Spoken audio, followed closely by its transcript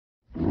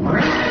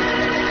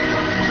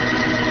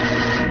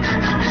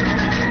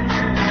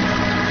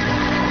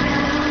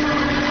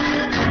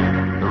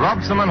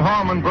Gibson and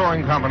Horman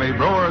Brewing Company,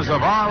 brewers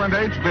of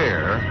R&H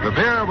Beer, the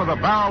beer with a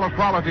barrel of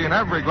quality in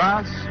every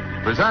glass,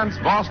 presents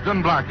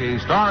Boston Blackie,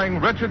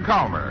 starring Richard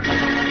Calmer.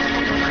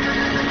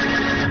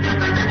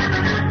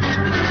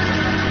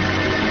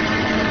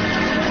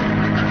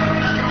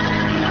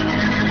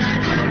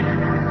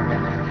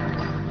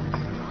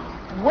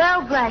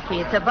 Well,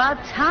 Blackie, it's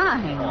about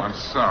time. Oh, I'm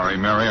sorry,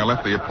 Mary. I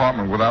left the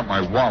apartment without my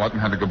wallet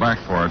and had to go back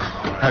for it.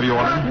 Have you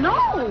ordered?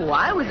 No,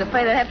 I was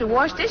afraid I'd have to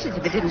wash dishes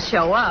if it didn't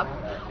show up.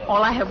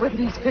 All I have with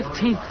me is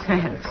 15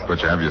 cents.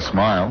 But you have your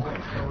smile.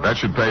 That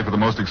should pay for the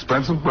most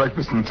expensive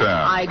breakfast in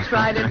town. I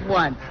tried it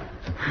once.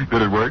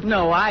 Did it work?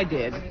 No, I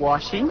did.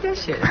 Washing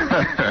dishes.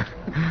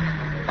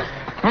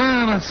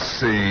 Well, let's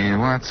see.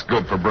 What's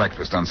good for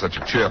breakfast on such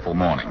a cheerful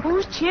morning?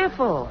 Who's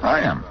cheerful?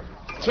 I am.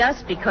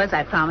 Just because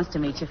I promised to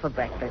meet you for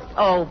breakfast.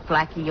 Oh,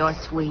 Blackie, you're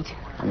sweet.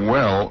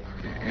 Well,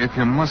 if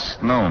you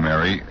must know,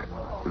 Mary,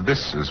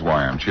 this is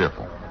why I'm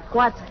cheerful.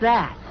 What's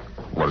that?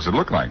 What does it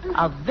look like?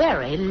 A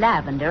very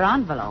lavender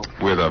envelope.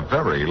 With a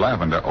very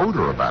lavender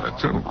odor about it,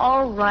 too.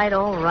 All right.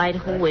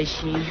 Who is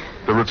she?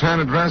 The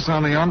return address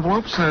on the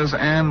envelope says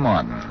Ann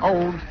Martin.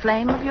 Old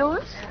flame of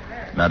yours?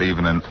 Not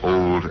even an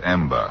old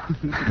ember.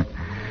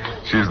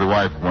 She's the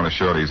wife of one of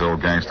Shorty's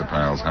old gangster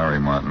pals, Harry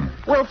Martin.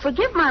 Well,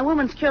 forgive my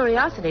woman's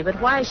curiosity, but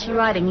why is she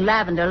writing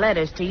lavender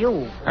letters to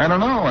you? I don't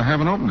know. I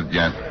haven't opened it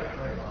yet.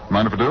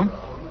 Mind if I do?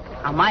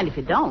 I'll mind if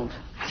you don't.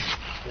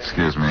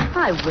 Excuse me.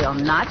 I will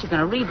not. You're going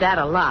to read that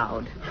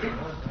aloud.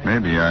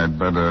 Maybe I'd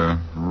better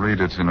read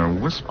it in a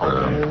whisper.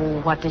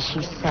 Oh, what does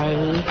she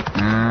say?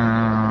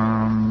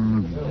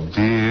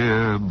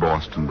 Dear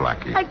Boston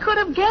Blackie. I could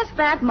have guessed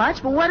that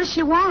much, but what does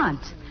she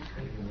want?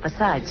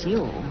 Besides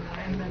you.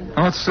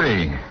 Let's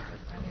see.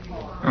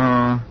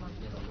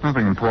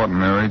 Nothing important,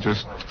 Mary.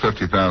 Just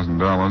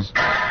 $50,000.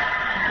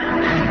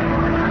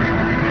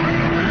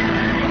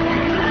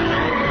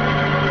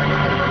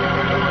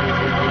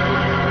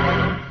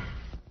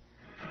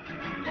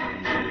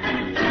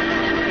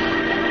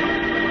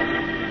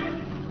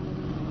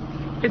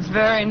 It's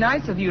very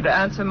nice of you to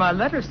answer my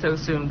letter so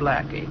soon,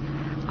 Blackie.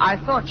 I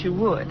thought you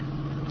would.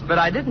 But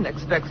I didn't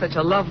expect such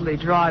a lovely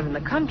drive in the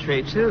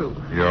country, too.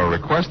 Your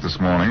request this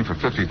morning for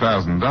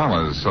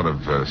 $50,000 sort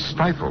of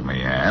stifled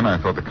me, Anne. I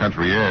thought the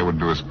country air would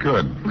do us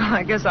good.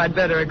 I guess I'd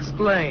better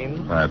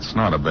explain. That's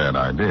not a bad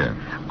idea.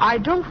 I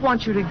don't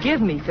want you to give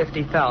me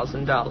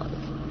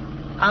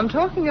 $50,000. I'm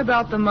talking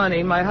about the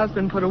money my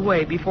husband put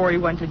away before he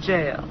went to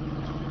jail.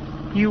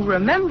 You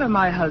remember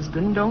my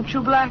husband, don't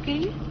you,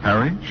 Blackie?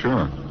 Harry?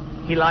 Sure.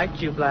 He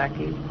liked you,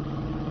 Blackie.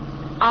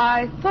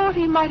 I thought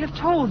he might have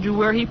told you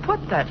where he put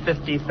that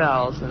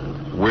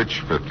 $50,000.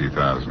 Which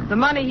 $50,000? The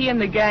money he and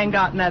the gang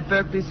got in that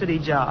Berkeley City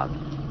job.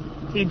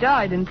 He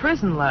died in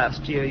prison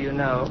last year, you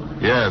know.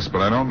 Yes,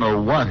 but I don't know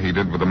what he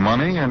did with the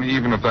money, and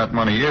even if that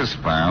money is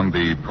found,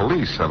 the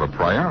police have a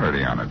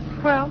priority on it.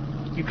 Well,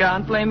 you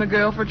can't blame a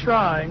girl for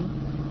trying.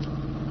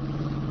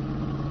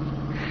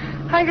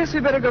 I guess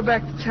we better go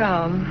back to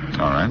town.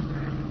 All right.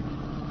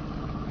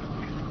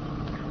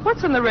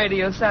 What's on the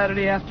radio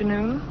Saturday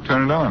afternoon?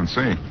 Turn it on,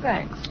 see.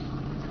 Thanks.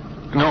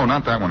 No,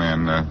 not that one,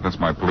 Ann. That's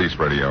my police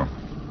radio.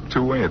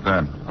 Two-way at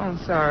that. Oh,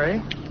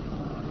 sorry.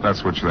 That's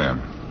switch there.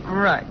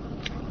 Right.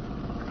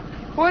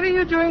 What are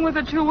you doing with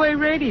a two-way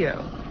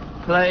radio?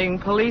 Playing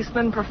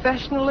policeman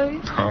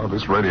professionally? Oh,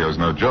 this radio's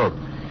no joke.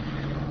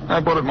 I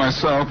bought it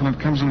myself, and it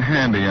comes in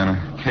handy on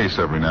a case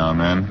every now and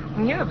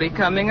then. You're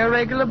becoming a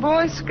regular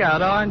Boy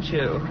Scout, aren't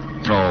you?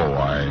 Oh,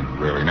 I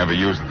really never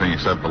use the thing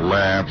except for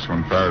laughs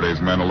when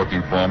Faraday's men are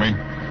looking for me.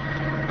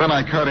 Then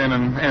I cut in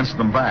and answer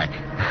them back.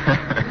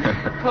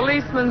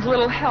 Policeman's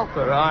little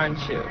helper, aren't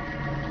you?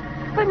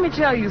 Let me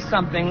tell you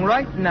something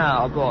right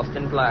now,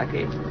 Boston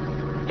Blackie.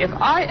 If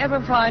I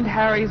ever find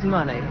Harry's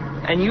money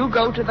and you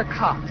go to the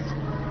cops,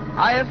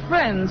 I have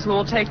friends who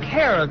will take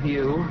care of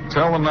you.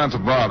 Tell them not to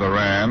bother,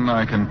 Ann.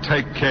 I can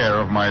take care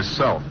of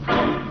myself.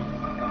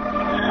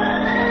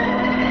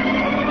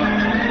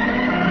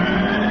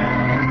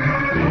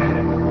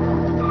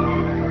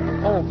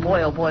 Oh,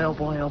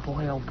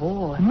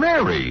 boy.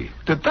 Mary,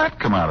 did that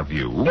come out of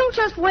you? You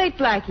just wait,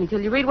 Blackie, till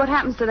you read what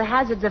happens to the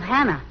hazards of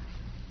Hannah.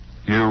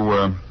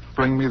 You,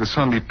 bring me the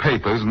Sunday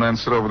papers and then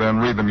sit over there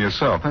and read them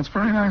yourself. That's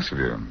very nice of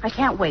you. I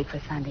can't wait for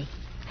Sunday.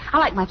 I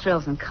like my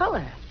thrills in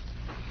color.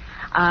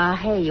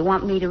 Hey, you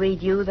want me to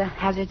read you the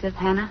hazards of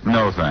Hannah?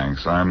 No,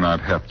 thanks. I'm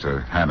not hep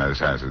to Hannah's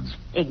hazards.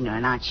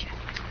 Ignorant, aren't you?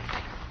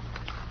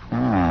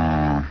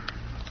 Oh,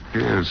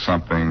 here's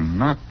something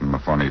not in the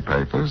funny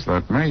papers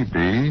that may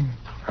be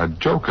a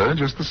joker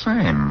just the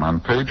same on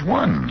page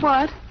 1.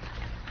 What?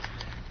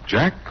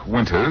 Jack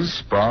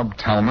Winters, Bob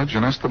Talmadge,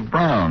 and Esther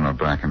Brown are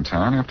back in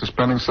town after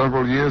spending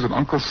several years at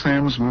Uncle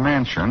Sam's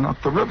mansion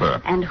up the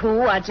river. And who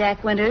are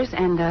Jack Winters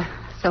and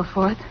so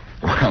forth?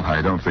 Well,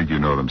 I don't think you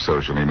know them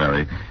socially,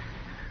 Mary.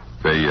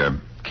 They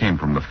came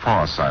from the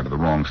far side of the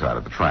wrong side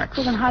of the tracks.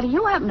 Well, then how do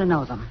you happen to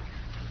know them?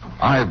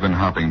 I've been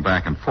hopping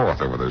back and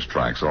forth over those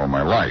tracks all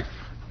my life.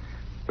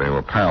 They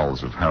were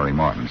pals of Harry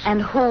Martin's.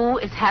 And who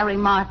is Harry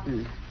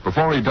Martin?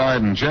 Before he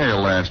died in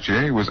jail last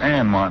year, he was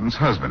Ann Martin's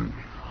husband.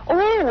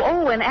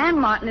 Oh, and Ann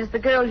Martin is the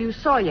girl you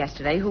saw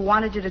yesterday who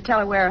wanted you to tell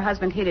her where her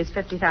husband hid his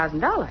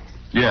 $50,000.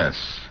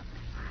 Yes.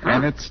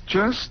 And it's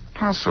just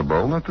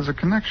possible that there's a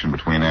connection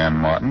between Ann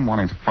Martin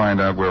wanting to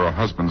find out where her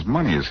husband's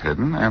money is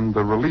hidden and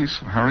the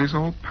release of Harry's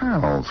old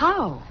pals.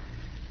 How?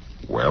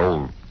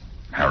 Well,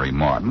 Harry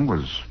Martin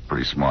was a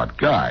pretty smart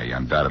guy. He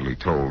undoubtedly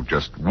told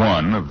just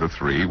one of the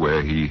three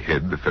where he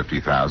hid the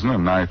 $50,000,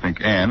 and I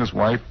think Ann, his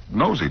wife,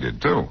 knows he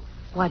did, too.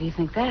 Why do you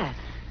think that?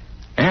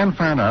 Ann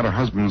found out her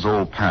husband's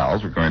old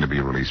pals were going to be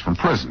released from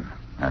prison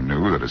and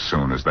knew that as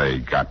soon as they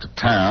got to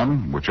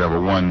town,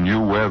 whichever one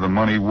knew where the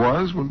money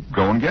was would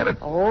go and get it.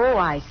 Oh,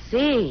 I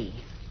see.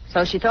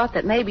 So she thought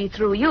that maybe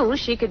through you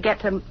she could get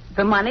to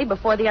the money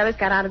before the others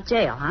got out of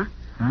jail, huh?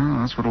 Well,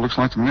 that's what it looks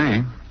like to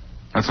me.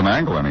 That's an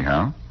angle,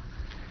 anyhow.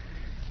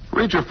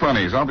 Read your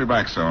funnies. I'll be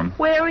back soon.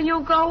 Where are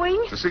you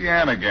going? To see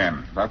Ann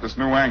again about this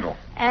new angle.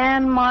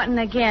 Ann Martin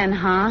again,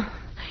 huh?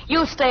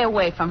 You stay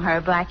away from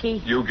her,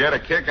 Blackie. You get a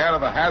kick out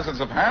of the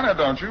hazards of Hannah,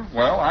 don't you?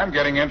 Well, I'm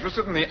getting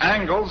interested in the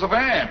angles of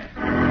Ann.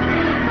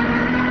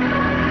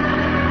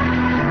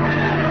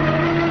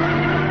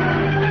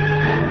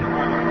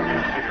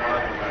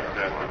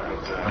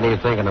 What are you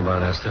thinking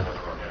about, Esther?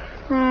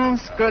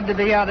 It's good to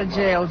be out of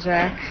jail,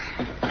 Jack.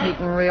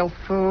 Eating real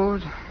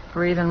food,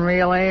 breathing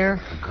real air.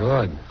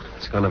 Good.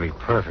 It's going to be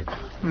perfect.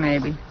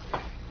 Maybe.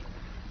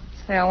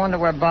 Say, I wonder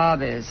where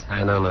Bob is.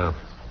 I don't know.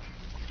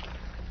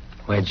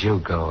 Where'd you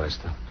go,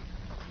 Esther?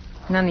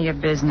 None of your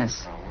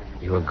business.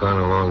 You were gone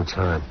a long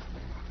time.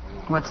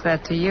 What's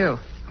that to you?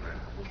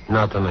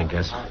 Nothing, I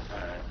guess.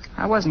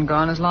 I wasn't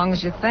gone as long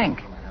as you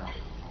think.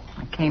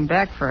 I came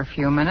back for a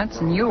few minutes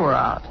and you were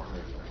out.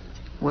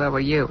 Where were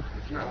you?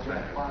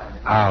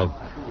 Out.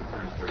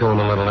 Doing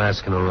a little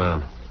asking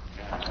around.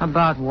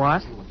 About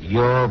what?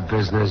 Your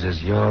business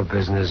is your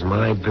business.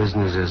 My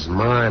business is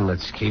mine.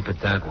 Let's keep it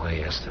that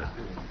way, Esther.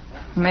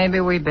 Maybe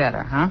we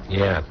better, huh?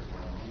 Yeah.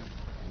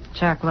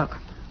 Jack, look.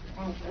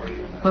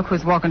 Look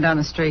who's walking down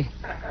the street.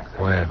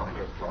 Where?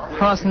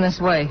 Crossing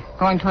this way,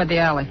 going toward the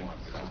alley.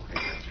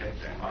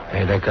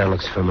 Hey, that guy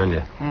looks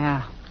familiar.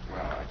 Yeah.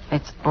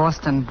 It's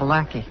Boston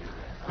Blackie.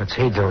 What's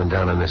he doing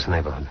down in this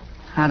neighborhood?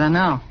 I don't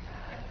know.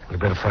 We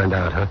better find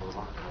out, huh?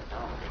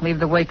 Leave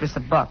the waitress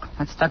 $1.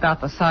 Let's duck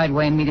out the side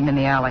way and meet him in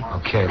the alley.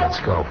 Okay, let's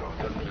go.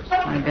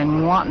 I've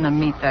been wanting to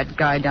meet that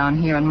guy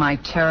down here in my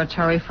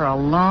territory for a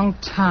long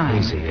time.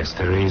 Easy,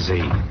 Esther,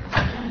 easy.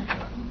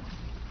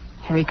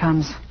 Here he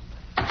comes.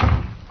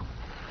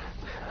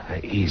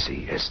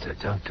 Easy, Esther.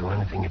 Don't do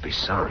anything you'd be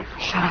sorry for.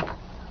 Shut up.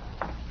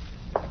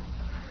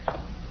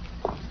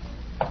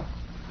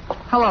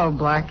 Hello,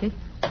 Blackie.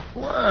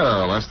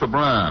 Well, Esther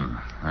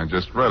Brown. I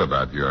just read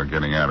about your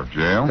getting out of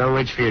jail. Don't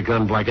reach for your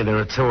gun, Blackie. There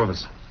are two of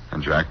us.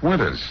 And Jack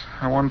Winters.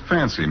 I won't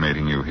fancy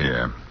meeting you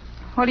here.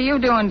 What are you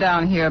doing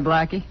down here,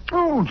 Blackie?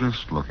 Oh,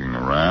 just looking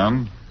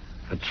around.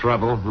 For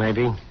trouble,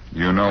 maybe?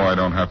 You know I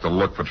don't have to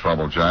look for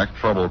trouble, Jack.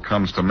 Trouble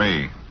comes to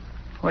me.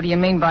 What do you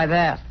mean by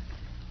that?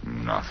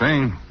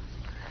 Nothing.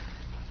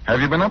 Have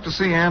you been up to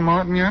see Ann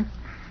Martin yet?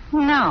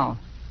 No.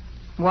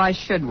 Why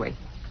should we?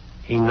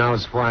 He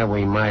knows why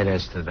we might,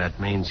 Esther. That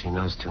means he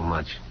knows too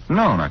much.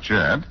 No, not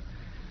yet.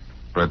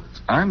 But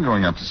I'm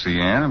going up to see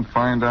Ann and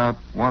find out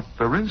what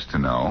there is to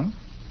know.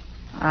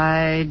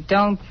 I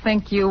don't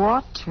think you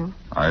ought to.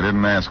 I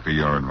didn't ask for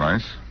your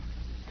advice.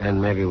 Then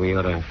maybe we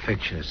ought to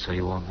fix you so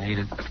you won't need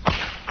it.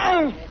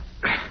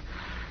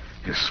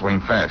 You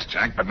swing fast,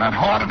 Jack, but not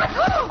hard enough.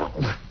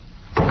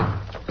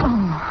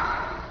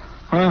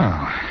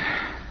 Well,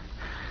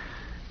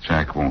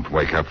 Jack won't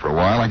wake up for a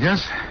while, I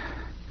guess.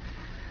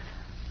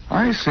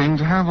 I seem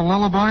to have a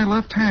lullaby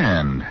left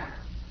hand.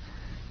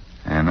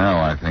 And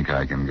now I think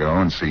I can go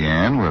and see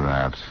Ann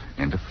without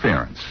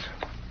interference.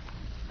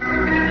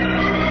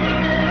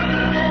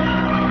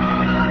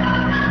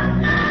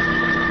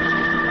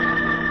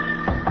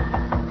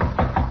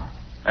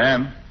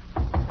 Ann?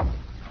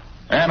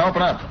 Ann,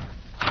 open up.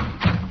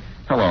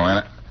 Hello,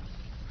 Ann.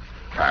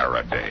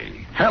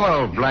 Faraday.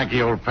 Hello,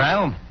 Blackie, old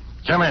pal.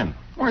 Come in.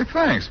 Why,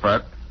 thanks,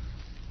 but...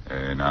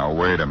 Hey, now,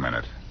 wait a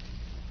minute.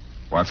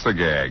 What's the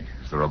gag?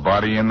 Is there a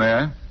body in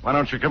there? Why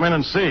don't you come in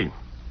and see?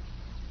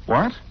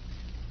 What?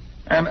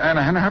 And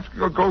I have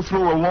to go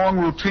through a long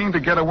routine to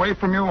get away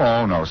from you?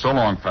 Oh, no. So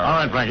long, Faraday.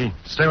 All right, Blackie.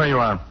 Stay where you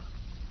are.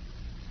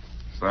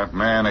 It's that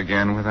man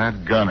again with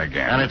that gun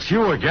again. And it's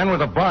you again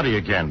with a body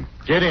again.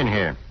 Get in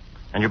here.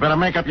 And you better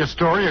make up your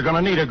story. You're going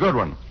to need a good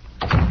one.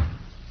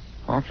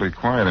 Awfully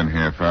quiet in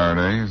here,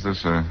 Faraday. Is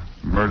this a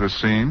murder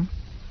scene?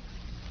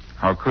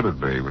 How could it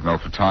be, with no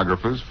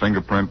photographers,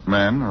 fingerprint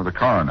men, or the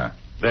coroner?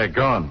 They're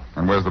gone.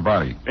 And where's the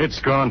body? It's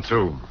gone,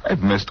 too.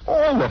 I've missed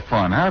all the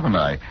fun, haven't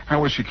I?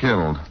 How was she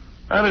killed?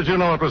 How did you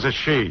know it was a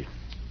she?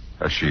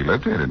 She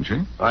lived here, didn't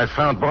she? I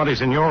found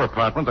bodies in your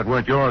apartment that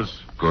weren't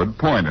yours. Good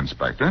point,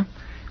 Inspector.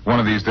 One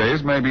of these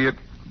days, maybe it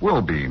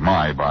will be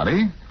my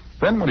body.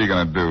 Then what are you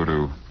going to do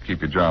to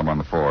keep your job on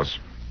the force?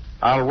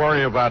 I'll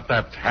worry about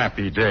that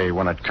happy day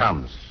when it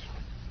comes.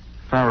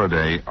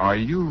 Faraday, are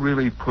you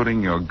really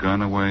putting your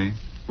gun away?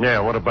 Yeah,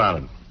 what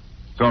about it?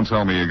 Don't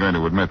tell me you're going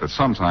to admit that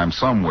sometime,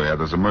 somewhere,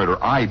 there's a murder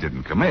I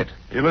didn't commit.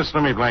 You listen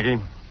to me,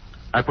 Blackie.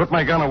 I put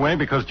my gun away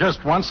because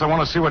just once I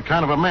want to see what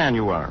kind of a man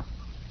you are.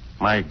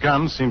 My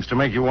gun seems to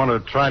make you want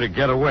to try to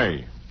get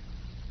away.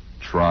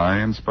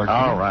 Try, Inspector?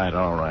 All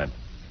right.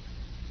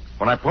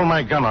 When I pull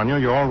my gun on you,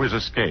 you always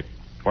escape.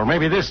 Or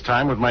maybe this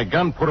time, with my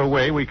gun put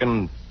away, we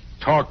can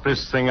talk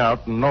this thing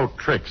out and no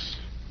tricks.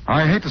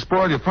 I hate to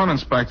spoil your fun,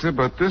 Inspector,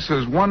 but this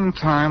is one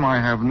time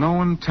I have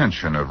no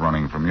intention of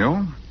running from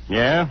you.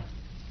 Yeah?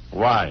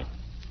 Why?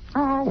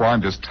 Oh, well,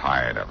 I'm just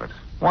tired of it.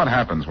 What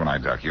happens when I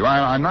duck you?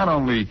 I not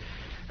only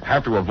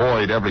have to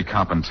avoid every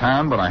cop in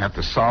town, but I have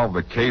to solve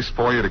the case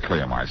for you to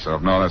clear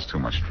myself. No, that's too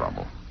much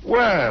trouble.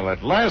 Well,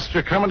 at last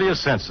you're coming to your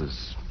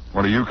senses.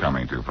 What are you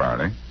coming to,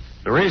 Faraday?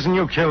 The reason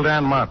you killed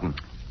Ann Martin.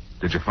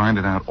 Did you find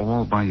it out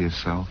all by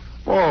yourself?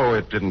 Oh,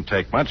 it didn't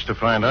take much to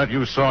find out.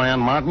 You saw Ann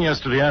Martin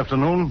yesterday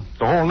afternoon.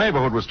 The whole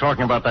neighborhood was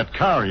talking about that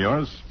car of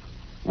yours.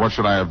 What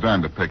should I have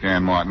done to pick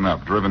Ann Martin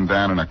up? Driven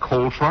down in a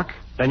coal truck?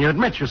 Then you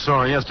admit you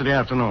saw her yesterday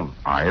afternoon.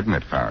 I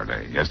admit,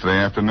 Faraday. Yesterday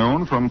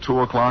afternoon from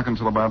 2 o'clock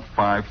until about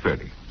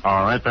 5:30.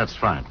 All right, that's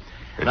fine.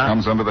 It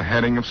comes under the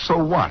heading of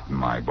so what in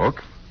my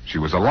book. She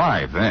was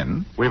alive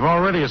then. We've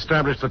already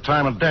established the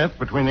time of death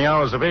between the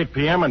hours of 8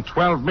 p.m. and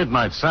 12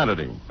 midnight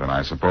Saturday. Then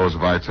I suppose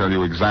if I tell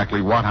you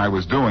exactly what I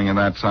was doing in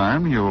that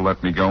time, you'll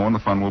let me go and the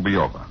fun will be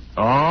over.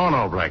 Oh,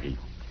 no, Blackie.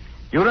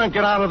 You don't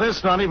get out of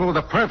this, not even with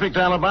a perfect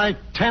alibi,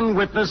 10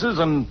 witnesses,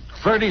 and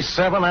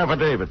 37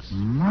 affidavits.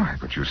 My,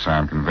 but you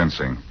sound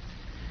convincing.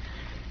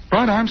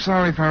 But I'm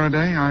sorry,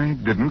 Faraday. I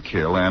didn't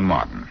kill Ann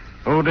Martin.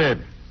 Who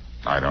did?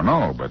 I don't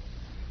know, but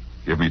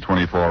give me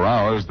 24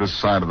 hours this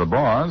side of the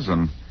bars,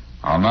 and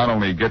I'll not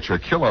only get your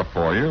killer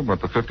for you, but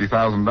the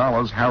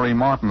 $50,000 Harry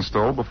Martin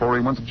stole before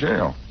he went to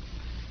jail.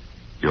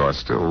 You're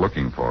still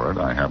looking for it.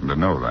 I happen to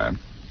know that.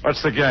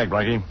 What's the gag,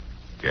 Blackie?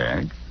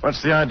 Gag?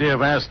 What's the idea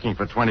of asking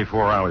for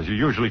 24 hours? You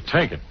usually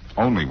take it.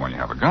 Only when you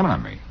have a gun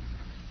on me.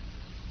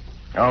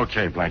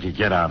 Okay, Blackie,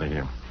 get out of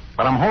here.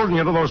 But I'm holding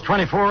you to those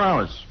 24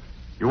 hours.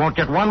 You won't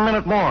get 1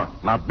 minute more.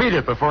 Now beat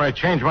it before I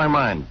change my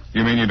mind.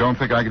 You mean you don't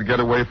think I could get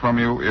away from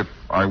you if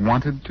I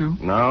wanted to?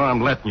 No,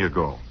 I'm letting you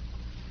go.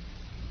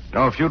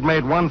 No, if you'd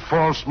made one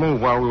false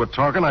move while we were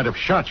talking, I'd have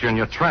shot you in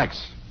your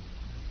tracks.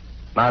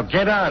 Now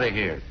get out of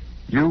here.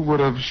 You would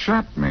have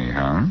shot me,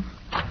 huh?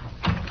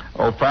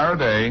 Oh,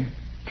 Faraday,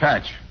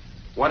 catch.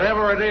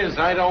 Whatever it is,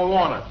 I don't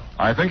want it.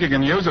 I think you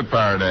can use it,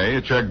 Faraday.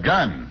 It's your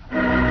gun.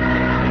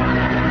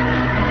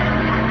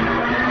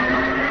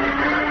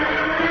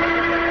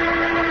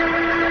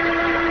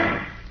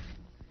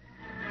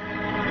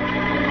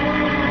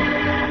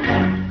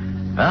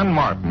 Ann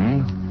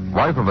Martin,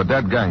 wife of a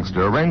dead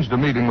gangster, arranged a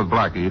meeting with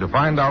Blackie to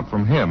find out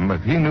from him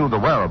if he knew the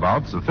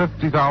whereabouts of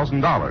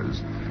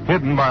 $50,000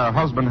 hidden by her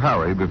husband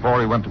Harry before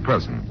he went to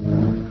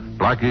prison.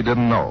 Blackie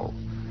didn't know.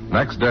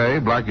 Next day,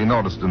 Blackie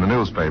noticed in the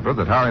newspaper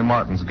that Harry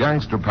Martin's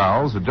gangster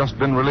pals had just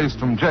been released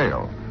from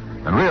jail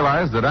and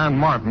realized that Ann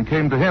Martin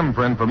came to him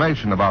for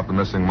information about the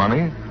missing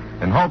money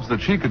in hopes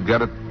that she could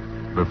get it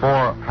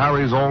before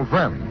Harry's old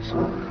friends.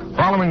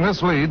 Following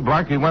this lead,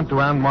 Blackie went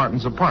to Ann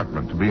Martin's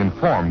apartment to be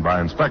informed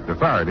by Inspector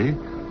Faraday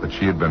that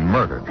she had been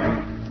murdered.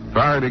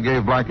 Faraday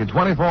gave Blackie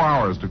 24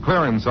 hours to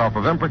clear himself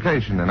of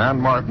implication in Ann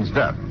Martin's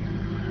death.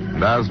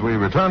 And as we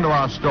return to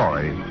our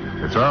story,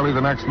 it's early the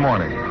next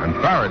morning, and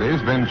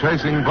Faraday's been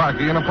chasing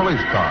Blackie in a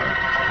police car.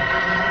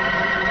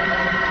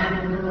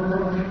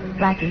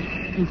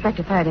 Blackie,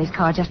 Inspector Faraday's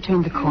car just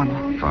turned the corner.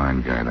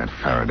 Fine guy, that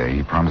Faraday.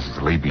 He promises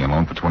to leave me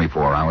alone for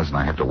 24 hours, and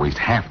I have to waste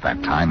half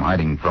that time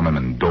hiding from him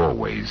in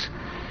doorways.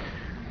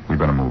 We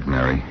better move,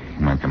 Mary.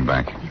 He might come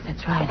back. Yes,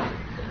 that's right.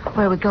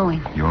 Where are we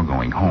going? You're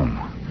going home.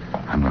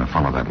 I'm going to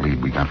follow that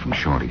lead we got from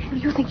Shorty.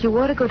 You think you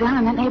ought to go down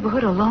in that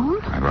neighborhood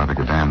alone? I'd rather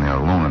go down there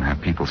alone and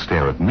have people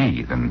stare at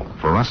me than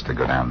for us to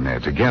go down there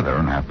together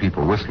and have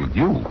people whistle at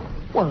you.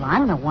 Well,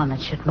 I'm the one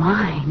that should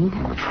mind.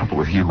 Well, the trouble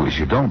with you is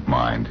you don't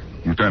mind.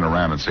 You turn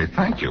around and say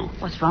thank you.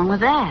 What's wrong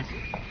with that?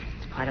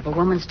 It's part of a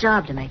woman's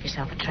job to make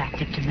herself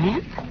attractive to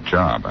men.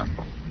 Job, huh?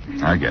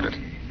 I get it.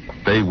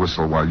 They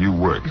whistle while you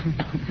work.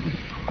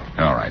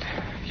 All right.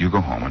 You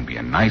go home and be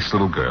a nice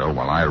little girl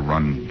while I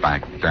run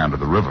back down to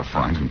the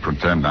riverfront and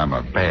pretend I'm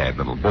a bad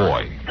little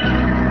boy.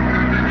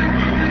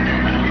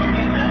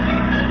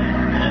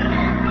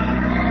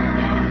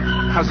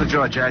 How's the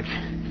jaw, Jack?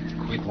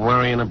 Quit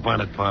worrying about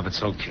it, Bob.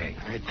 It's okay.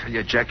 I tell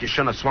you, Jack, you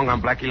shouldn't have swung on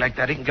Blackie like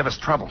that. He can give us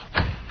trouble.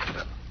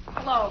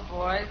 Hello,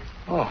 boys.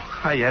 Oh,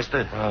 hi,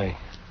 Esther. Hi.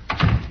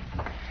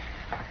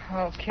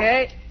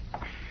 Okay.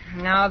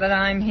 Now that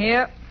I'm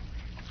here,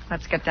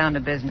 let's get down to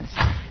business.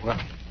 What?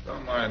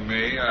 Don't mind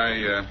me.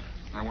 I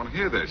want to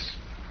hear this.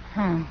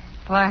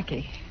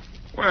 Blackie.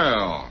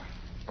 Well,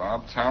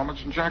 Bob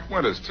Talmadge and Jack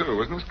Winters,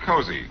 too. Isn't this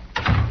cozy?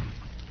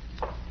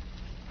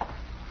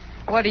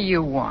 What do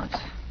you want?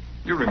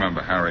 You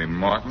remember Harry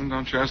Martin,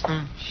 don't you,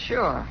 Esther?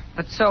 Sure,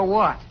 but so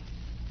what?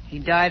 He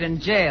died in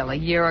jail a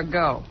year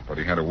ago. But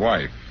he had a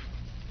wife.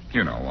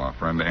 You know, our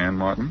friend Ann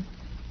Martin.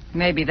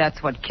 Maybe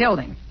that's what killed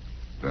him.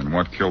 Then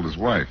what killed his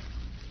wife?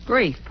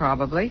 Grief,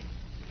 probably.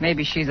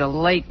 Maybe she's a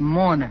late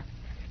mourner.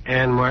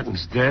 Ann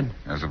Martin's dead?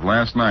 As of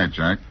last night,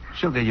 Jack.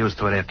 She'll get used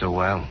to it after a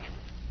while.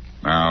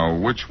 Now,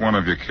 which one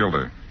of you killed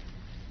her?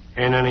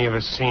 Ain't any of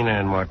us seen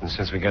Ann Martin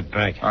since we got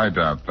back. I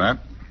doubt that.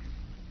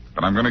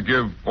 But I'm going to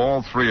give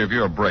all three of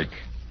you a break.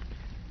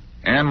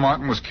 Ann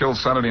Martin was killed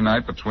Saturday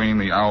night between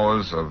the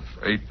hours of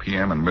 8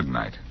 p.m. and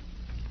midnight.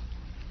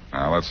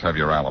 Now, let's have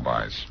your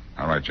alibis.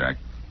 All right, Jack.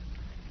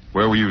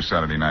 Where were you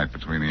Saturday night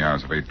between the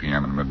hours of 8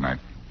 p.m. and midnight?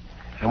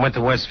 I went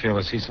to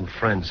Westfield to see some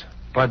friends.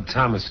 Bud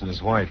Thomas and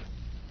his wife.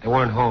 They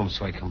weren't home,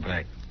 so I come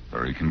back.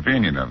 Very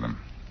convenient of them.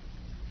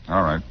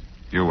 All right.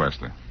 You,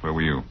 Wesley. Where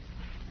were you?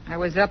 I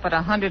was up at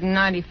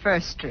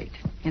 191st Street,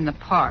 in the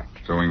park.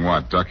 Doing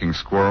what? Ducking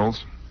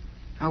squirrels?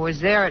 I was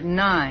there at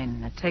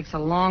 9. It takes a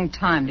long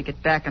time to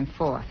get back and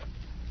forth.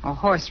 A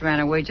horse ran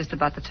away just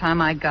about the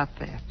time I got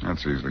there.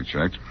 That's easily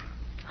checked.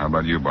 How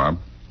about you, Bob?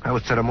 I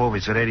was to the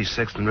movies at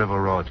 86th and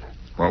River Road.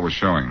 What was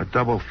showing? A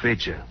double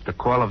feature. The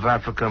Call of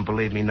Africa, and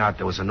believe me not,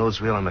 there was a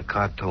newsreel and a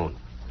cartoon.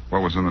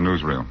 What was in the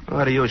newsreel?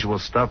 Well, the usual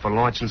stuff. A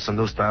launching, some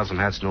new styles and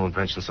hats, new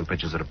inventions, some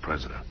pictures of the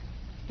president.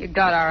 You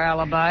got our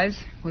alibis.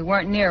 We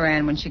weren't near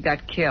Ann when she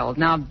got killed.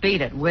 Now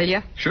beat it, will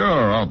you?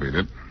 Sure, I'll beat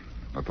it.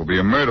 But there'll be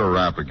a murder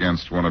rap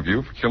against one of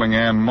you for killing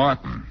Ann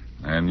Martin.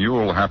 And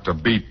you'll have to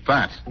beat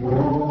that.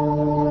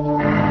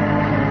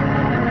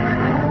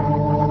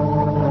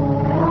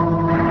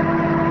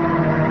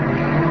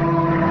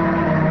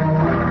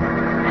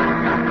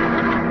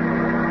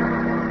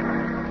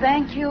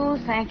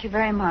 Thank you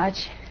very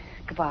much.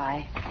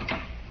 Goodbye.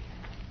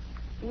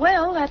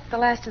 Well, that's the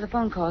last of the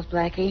phone calls,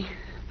 Blackie.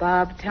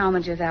 Bob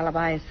Talmadge's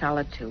alibi is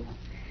solid, too.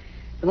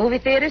 The movie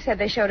theater said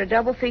they showed a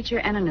double feature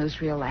and a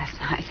newsreel last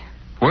night.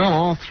 Well,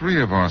 all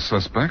three of our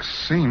suspects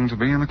seem to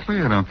be in the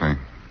clear, don't they?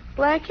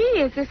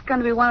 Blackie, is this going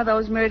to be one of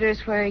those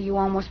murders where you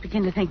almost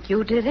begin to think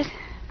you did it?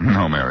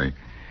 No, Mary.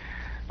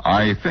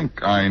 I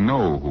think I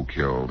know who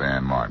killed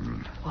Ann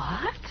Martin.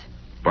 What?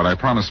 But I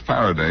promised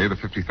Faraday the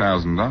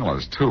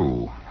 $50,000,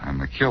 too. And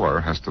the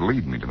killer has to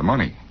lead me to the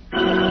money.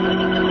 Well,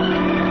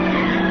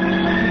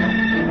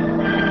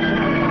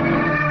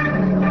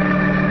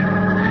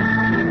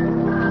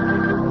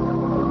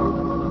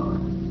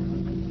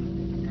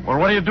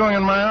 what are you doing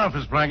in my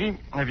office, Blackie?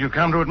 Have you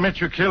come to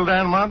admit you killed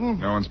Ann Martin?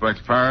 No,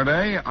 Inspector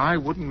Faraday, I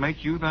wouldn't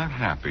make you that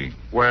happy.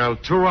 Well,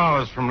 2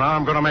 hours from now,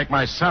 I'm going to make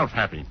myself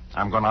happy.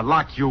 I'm going to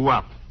lock you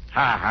up.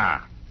 Ha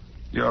ha.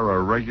 You're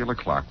a regular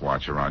clock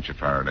watcher, aren't you,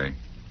 Faraday?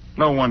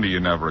 No wonder you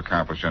never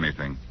accomplish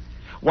anything.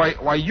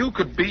 Why, you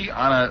could be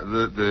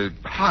on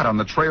hot on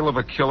the trail of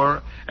a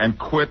killer and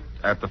quit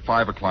at the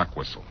 5 o'clock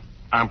whistle.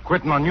 I'm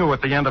quitting on you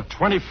at the end of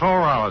 24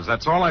 hours.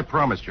 That's all I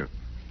promised you.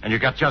 And you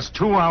got just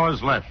 2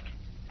 hours left.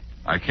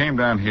 I came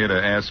down here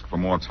to ask for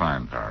more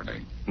time,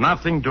 Faraday.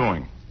 Nothing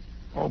doing.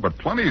 Oh, but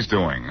plenty's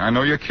doing. I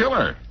know you're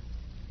killer.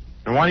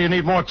 And why do you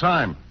need more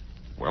time?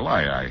 Well,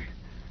 I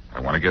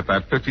want to get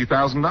that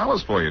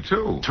 $50,000 for you,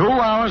 too. 2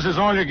 hours is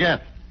all you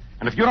get.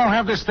 And if you don't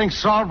have this thing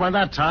solved by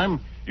that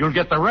time, you'll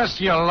get the rest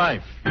of your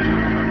life.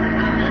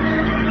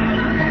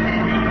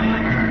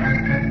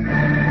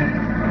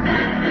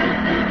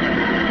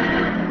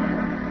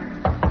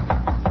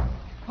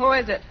 Who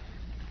is it?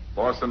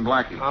 Boston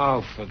Blackie.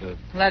 Oh, for the...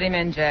 Let him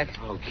in, Jack.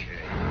 Okay.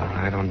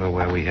 I don't know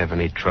where we have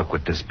any truck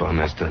with this bum,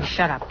 Esther.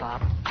 Shut up,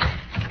 Bob.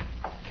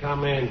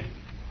 Come in.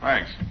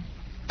 Thanks.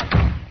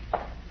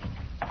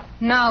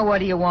 Now what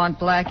do you want,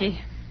 Blackie?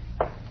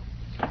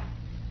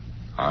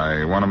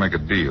 I want to make a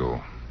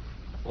deal.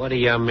 What do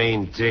you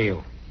mean,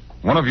 deal?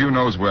 One of you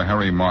knows where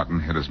Harry Martin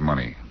hid his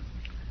money.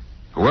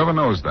 Whoever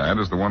knows that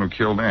is the one who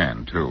killed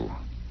Ann, too.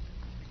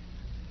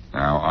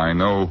 Now, I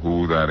know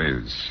who that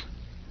is.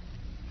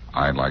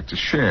 I'd like to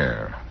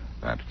share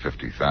that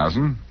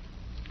 $50,000.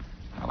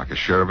 I'd like a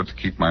share of it to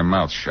keep my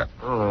mouth shut.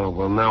 Oh,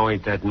 well, now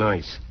ain't that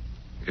nice.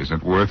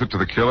 Isn't it worth it to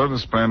the killer to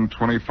spend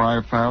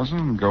 $25,000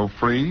 and go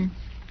free?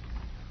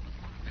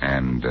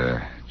 And,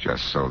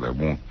 just so there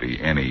won't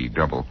be any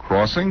double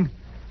crossing,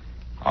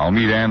 I'll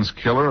meet Ann's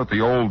killer at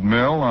the old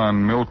mill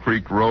on Mill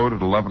Creek Road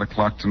at 11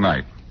 o'clock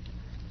tonight.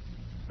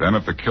 Then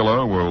if the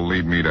killer will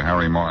lead me to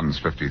Harry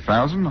Martin's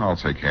 $50,000, I'll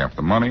take half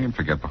the money and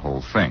forget the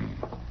whole thing.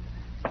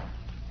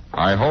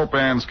 I hope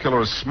Ann's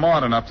killer is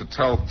smart enough to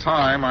tell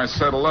time. I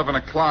said 11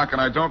 o'clock, and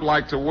I don't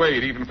like to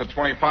wait, even for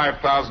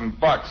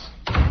 $25,000.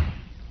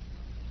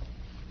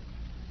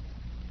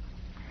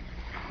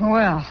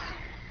 Well,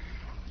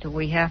 do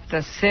we have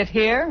to sit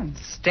here and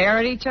stare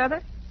at each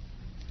other?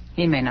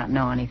 He may not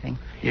know anything.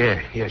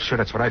 Yeah, sure,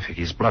 that's what I think.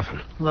 He's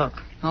bluffing. Look,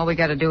 all we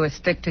got to do is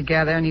stick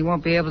together, and he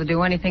won't be able to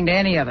do anything to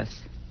any of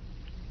us.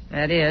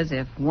 That is,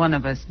 if one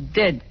of us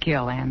did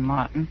kill Ann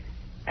Martin.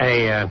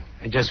 Hey, I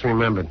just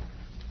remembered.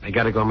 I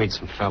got to go meet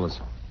some fellas.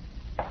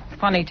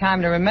 Funny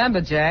time to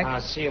remember, Jack. I'll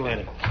see you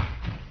later.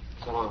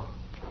 So long.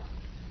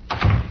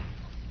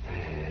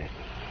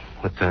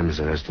 What time is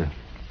it, Esther?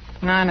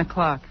 9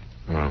 o'clock.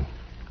 Oh.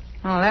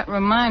 Oh, that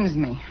reminds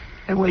me.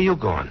 Hey, where you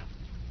going?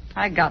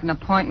 I got an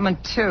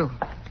appointment, too.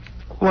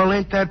 Well,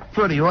 ain't that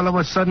pretty? All of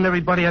a sudden,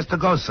 everybody has to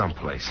go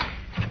someplace.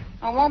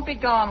 I won't be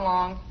gone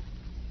long.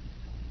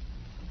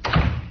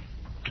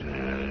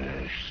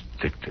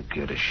 Stick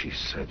together, she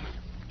said.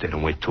 They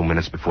don't wait 2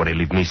 minutes before they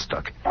leave me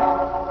stuck.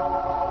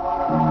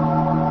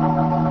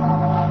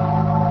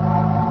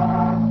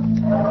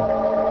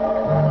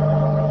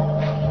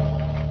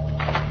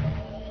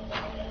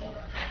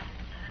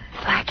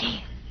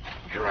 Blackie.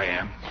 Here I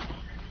am.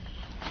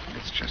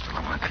 It's just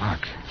 11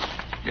 o'clock.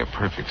 You're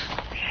perfect.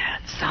 Yeah,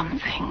 some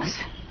things.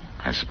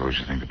 I suppose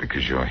you think that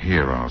because you're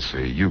here, I'll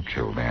say you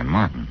killed Ann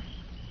Martin.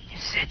 You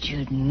said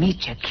you'd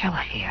meet your killer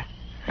here.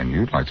 And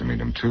you'd like to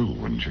meet him, too,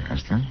 wouldn't you,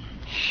 Esther?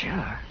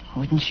 Sure.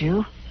 Wouldn't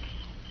you?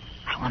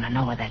 I want to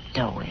know where that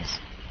dough is.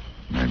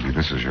 Maybe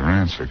this is your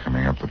answer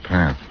coming up the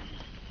path.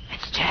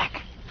 It's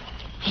Jack.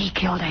 He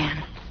killed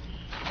Ann.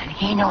 And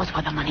he knows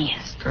where the money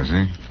is. Does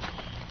he?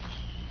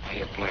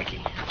 Hey,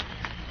 Blackie.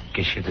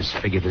 Guess you just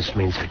figure this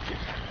means that...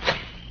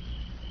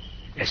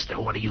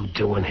 Esther, what are you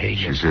doing here?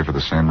 She's here for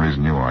the same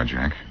reason you are,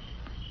 Jack.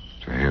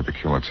 To hear the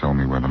killer tell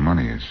me where the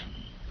money is.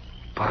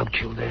 Bob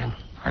killed Ann?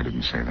 I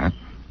didn't say that.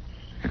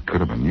 It could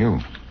have been you.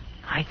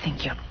 I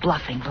think you're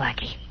bluffing,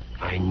 Blackie.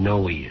 I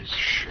know he is.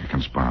 Shh, here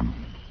comes Bob.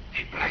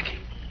 Hey, Blackie.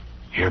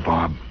 Here,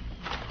 Bob.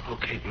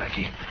 Okay,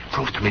 Blackie.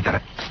 Prove to me that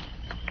I...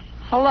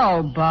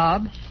 Hello,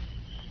 Bob.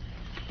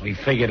 We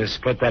figure to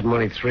split that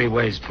money 3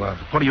 ways, Bob.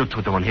 What are you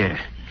two doing here?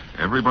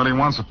 Everybody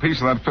wants a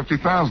piece of that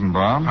 $50,000,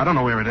 Bob. I don't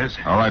know where it is.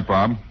 All right,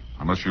 Bob.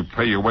 Unless you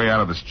pay your way out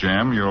of this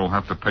jam, you'll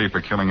have to pay for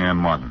killing Ann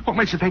Martin. What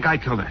makes you think I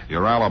killed her?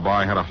 Your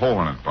alibi had a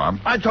hole in it, Bob.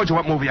 I told you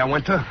what movie I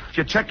went to. If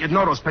you check, you'd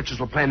know those pictures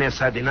were playing there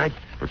Saturday night.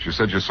 But you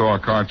said you saw a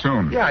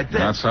cartoon. Yeah, I did.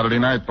 Not Saturday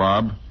night,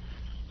 Bob.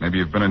 Maybe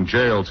you've been in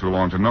jail too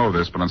long to know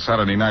this, but on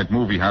Saturday night,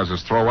 movie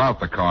houses throw out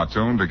the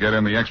cartoon to get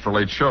in the extra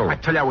late show. I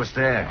tell you I was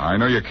there. I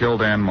know you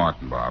killed Ann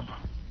Martin, Bob.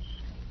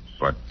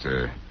 But,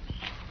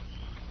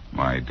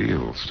 my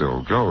deal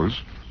still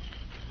goes.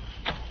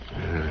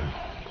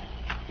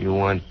 You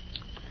want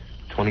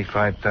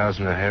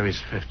 25,000 of Harry's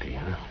 50,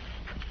 huh?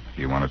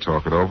 You want to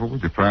talk it over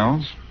with your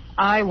pals?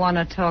 I want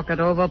to talk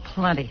it over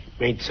plenty.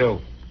 Me too.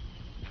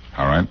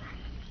 All right.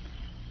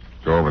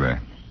 Go over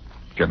there.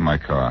 Get in my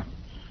car.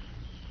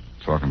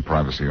 Talk in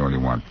privacy all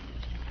you want.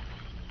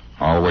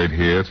 I'll wait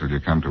here till you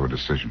come to a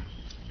decision.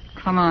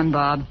 Come on,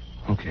 Bob.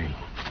 Okay.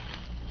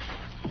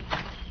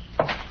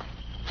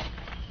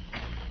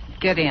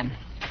 Get in.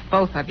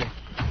 Both of you.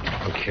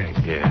 Okay,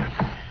 yeah.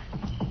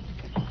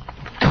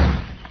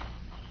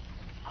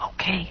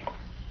 Okay.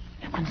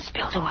 You can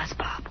spill to us,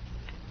 Bob.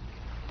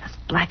 Does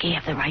Blackie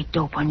have the right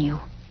dope on you?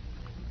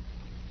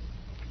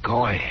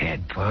 Go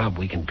ahead, Bob.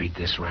 We can beat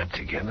this rap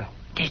together.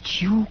 Did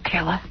you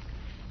kill her?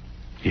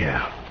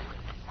 Yeah.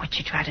 What'd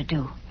you try to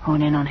do?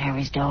 Hone in on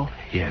Harry's dough?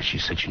 Yeah, she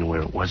said she knew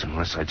where it was, and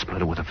unless I'd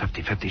split it with a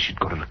 50-50, she'd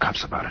go to the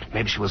cops about it.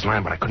 Maybe she was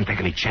lying, but I couldn't take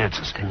any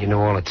chances. And you know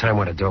all the time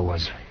where the dough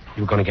was.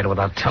 You were going to get it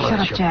without telling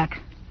us. Shut up,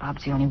 Jack.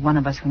 Bob's the only one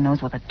of us who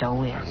knows where the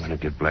dough is. I'm going to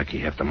give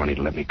Blackie half the money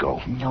to let me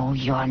go. No,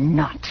 you're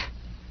not.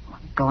 We're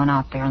going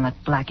out there and let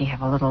Blackie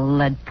have a little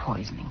lead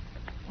poisoning.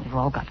 We've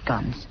all got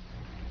guns.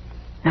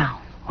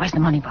 Now, where's the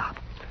money, Bob?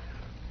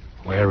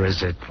 Where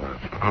is it, Bob?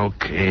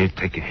 Okay,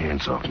 take your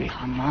hands off me.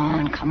 Come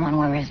on,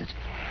 where is it?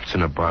 It's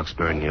in a box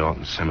buried in the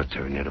Alton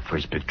Cemetery near the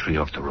first big tree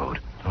off the road.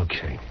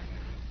 Okay.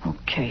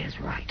 Okay is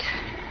right.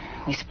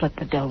 We split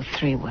the dough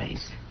 3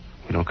 ways.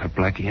 We don't cut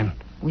Blackie in?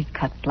 We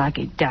cut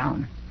Blackie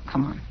down.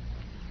 Come on.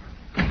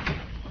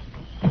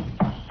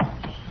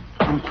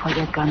 And pull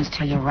your guns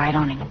till you're right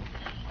on him.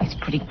 He's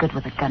pretty good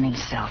with a gun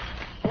himself.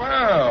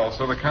 Well,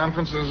 so the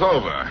conference is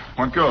over.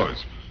 What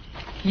goes?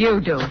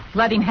 You do.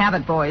 Let him have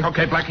it, boys.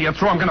 Okay, Blackie, you're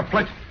through. I'm going to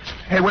play.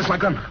 Hey, where's my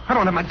gun? I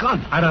don't have my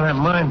gun. I don't have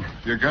mine.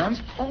 Your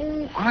guns?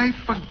 Oh, I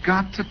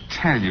forgot to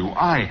tell you.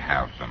 I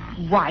have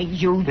them. Why,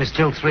 you... There's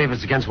still 3 of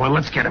us against 1.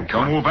 Let's get him.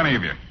 Come Don't on. move any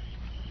of you.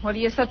 What are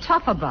you so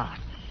tough about?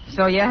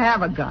 So you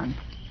have a gun.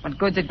 What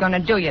good's it going to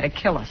do you to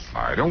kill us?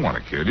 I don't want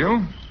to kill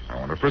you. I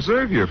want to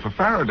preserve you for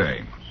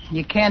Faraday.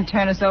 You can't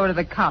turn us over to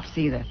the cops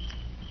either.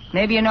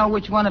 Maybe you know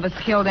which one of us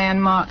killed Ann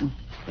Martin,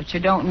 but you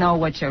don't know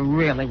what you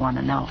really want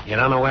to know. You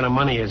don't know where the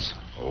money is.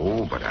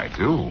 Oh, but I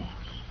do.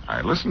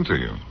 I listen to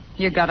you.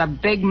 You got a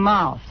big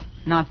mouth,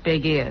 not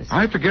big ears.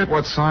 I forget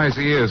what size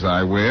ears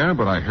I wear,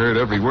 but I heard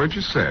every word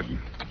you said.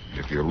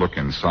 If you look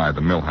inside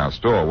the millhouse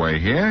doorway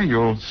here,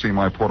 you'll see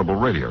my portable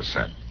radio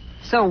set.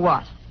 So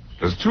what?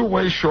 There's a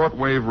 2-way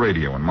shortwave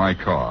radio in my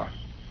car.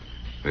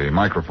 The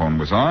microphone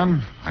was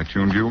on. I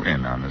tuned you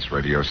in on this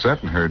radio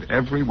set and heard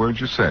every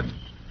word you said.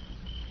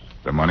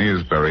 The money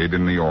is buried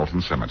in the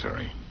Alton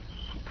Cemetery.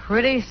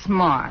 Pretty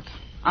smart,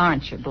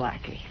 aren't you,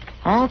 Blackie?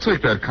 I'll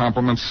take that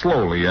compliment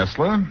slowly,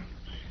 Esla.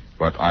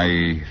 But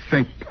I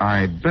think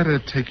I'd better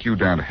take you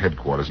down to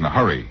headquarters in a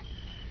hurry.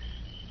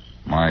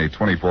 My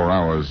 24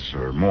 hours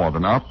are more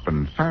than up,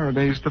 and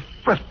Faraday's the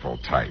fretful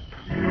type.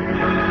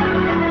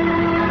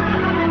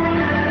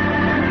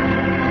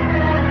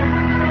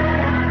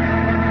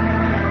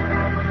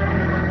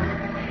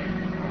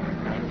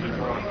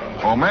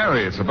 Oh,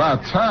 Mary, it's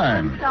about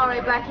time. Sorry,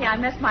 Blackie, I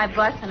missed my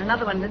bus, and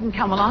another one didn't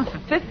come along for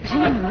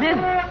 15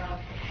 minutes.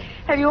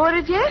 Have you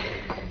ordered yet?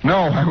 No,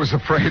 I was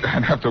afraid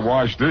I'd have to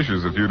wash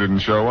dishes if you didn't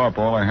show up.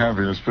 All I have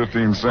here is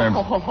 15 cents.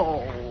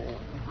 Oh.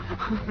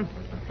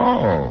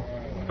 Oh,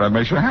 that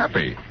makes you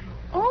happy.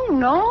 Oh,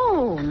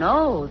 Oh,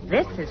 no.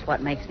 This is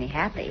what makes me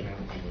happy.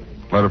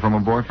 Letter from a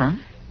boyfriend?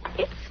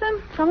 It's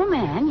from a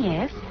man,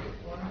 yes.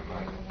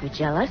 You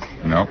jealous?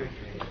 No.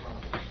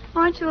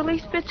 Aren't you the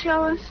least bit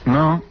jealous?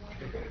 No.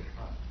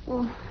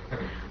 Well,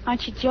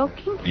 aren't you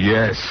joking?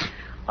 Yes.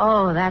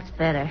 Oh, that's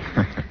better.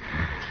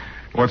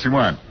 What's he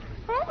want?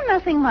 Oh,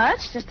 nothing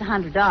much. Just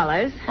 $100.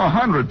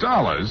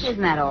 $100?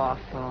 Isn't that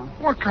awful?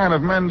 What kind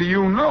of men do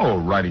you know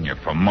writing you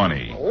for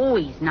money? Oh,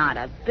 he's not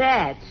a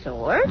bad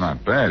sort.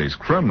 Not bad. He's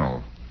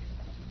criminal.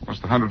 What's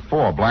the 100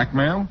 for?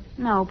 Blackmail?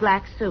 No,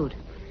 black suit.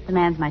 The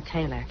man's my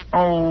tailor.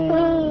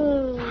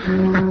 Oh.